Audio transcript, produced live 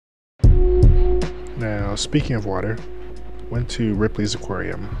Now, speaking of water, went to Ripley's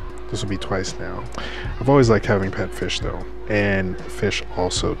aquarium. This will be twice now. I've always liked having pet fish though, and fish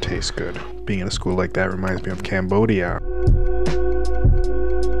also taste good. Being in a school like that reminds me of Cambodia.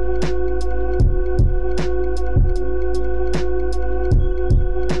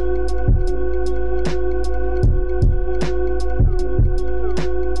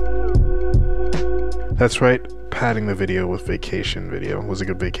 That's right, padding the video with vacation video. It was a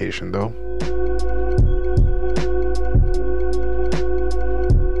good vacation though.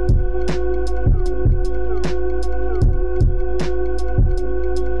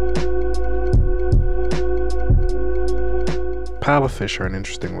 Paddlefish are an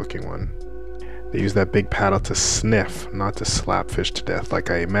interesting looking one. They use that big paddle to sniff, not to slap fish to death like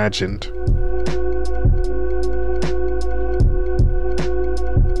I imagined.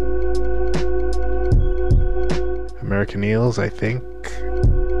 American eels, I think.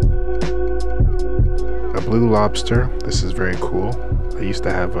 A blue lobster. This is very cool. I used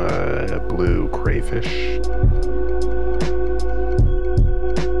to have a blue crayfish.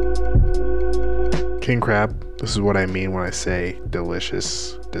 King crab. This is what I mean when I say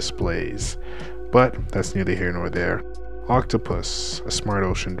delicious displays. But that's neither here nor there. Octopus, a smart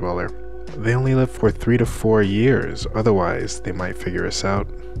ocean dweller. They only live for 3 to 4 years. Otherwise, they might figure us out.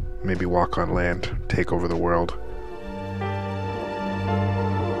 Maybe walk on land, take over the world.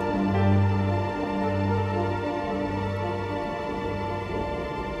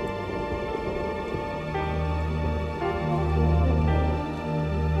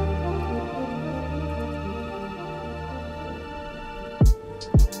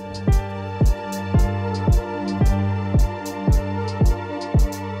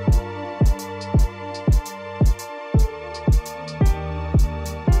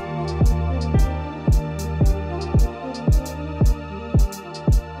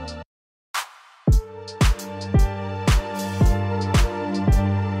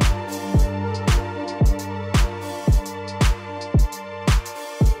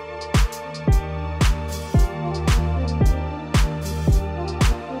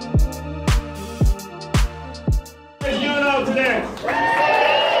 Today. Good.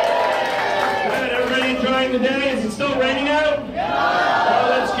 Everybody enjoying the day? Is it still raining out? Oh,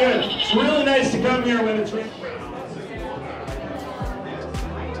 that's good. It's really nice to come here when it's raining.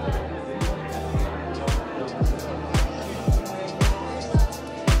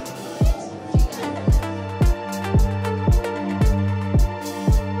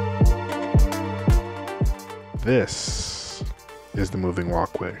 This is the moving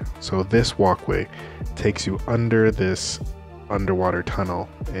walkway. So this walkway takes you under this underwater tunnel,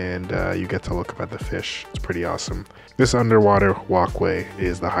 and you get to look up at the fish. It's pretty awesome. This underwater walkway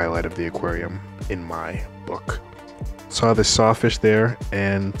is the highlight of the aquarium in my book. Saw this sawfish there,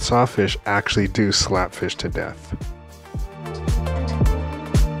 and sawfish actually do slap fish to death.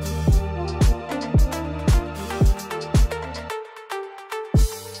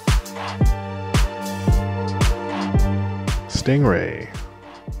 Stingray.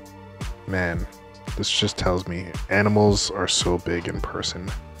 Man, this just tells me animals are so big in person.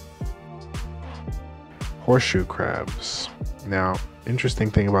 Horseshoe crabs. Now,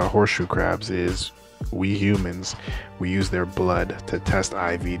 interesting thing about horseshoe crabs is we humans, we use their blood to test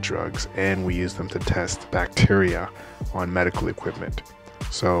IV drugs, and we use them to test bacteria on medical equipment.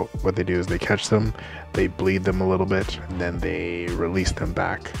 So what they do is they catch them, they bleed them a little bit, and then they release them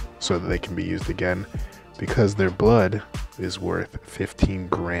back so that they can be used again, because their blood is worth 15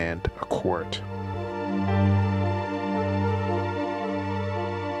 grand a quart.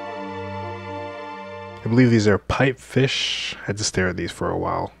 I believe these are pipefish. I had to stare at these for a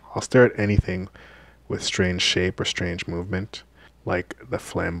while. I'll stare at anything with strange shape or strange movement, like the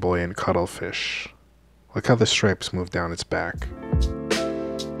flamboyant cuttlefish. Look how the stripes move down its back.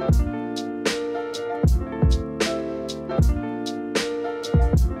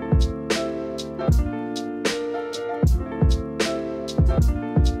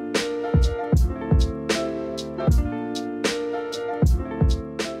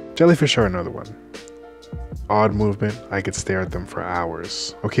 Jellyfish are another one. Odd movement, I could stare at them for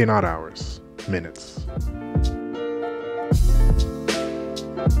hours. Okay, not hours, minutes.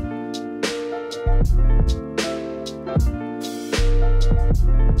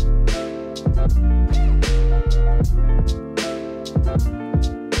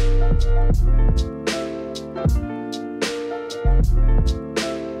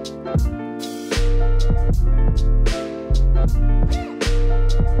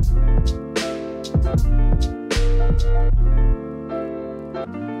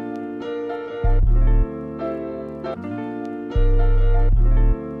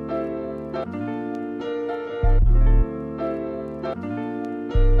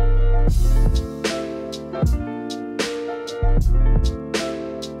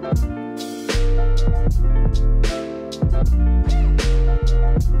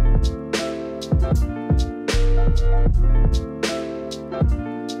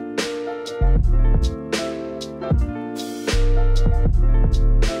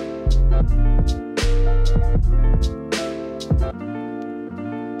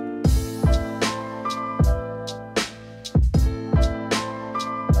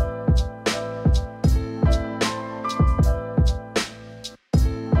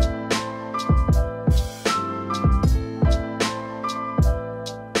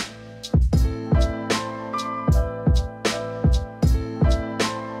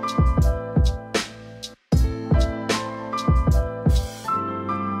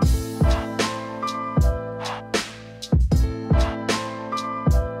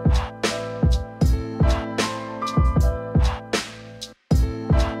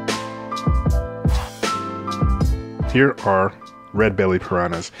 Here are red belly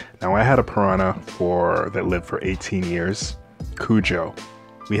piranhas. Now I had a piranha that lived for 18 years, Cujo.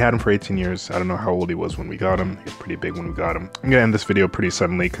 We had him for 18 years. I don't know how old he was when we got him. He was pretty big when we got him. I'm gonna end this video pretty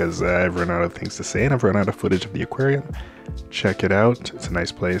suddenly because I've run out of things to say and I've run out of footage of the aquarium. Check it out. It's a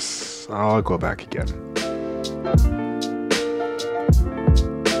nice place. I'll go back again.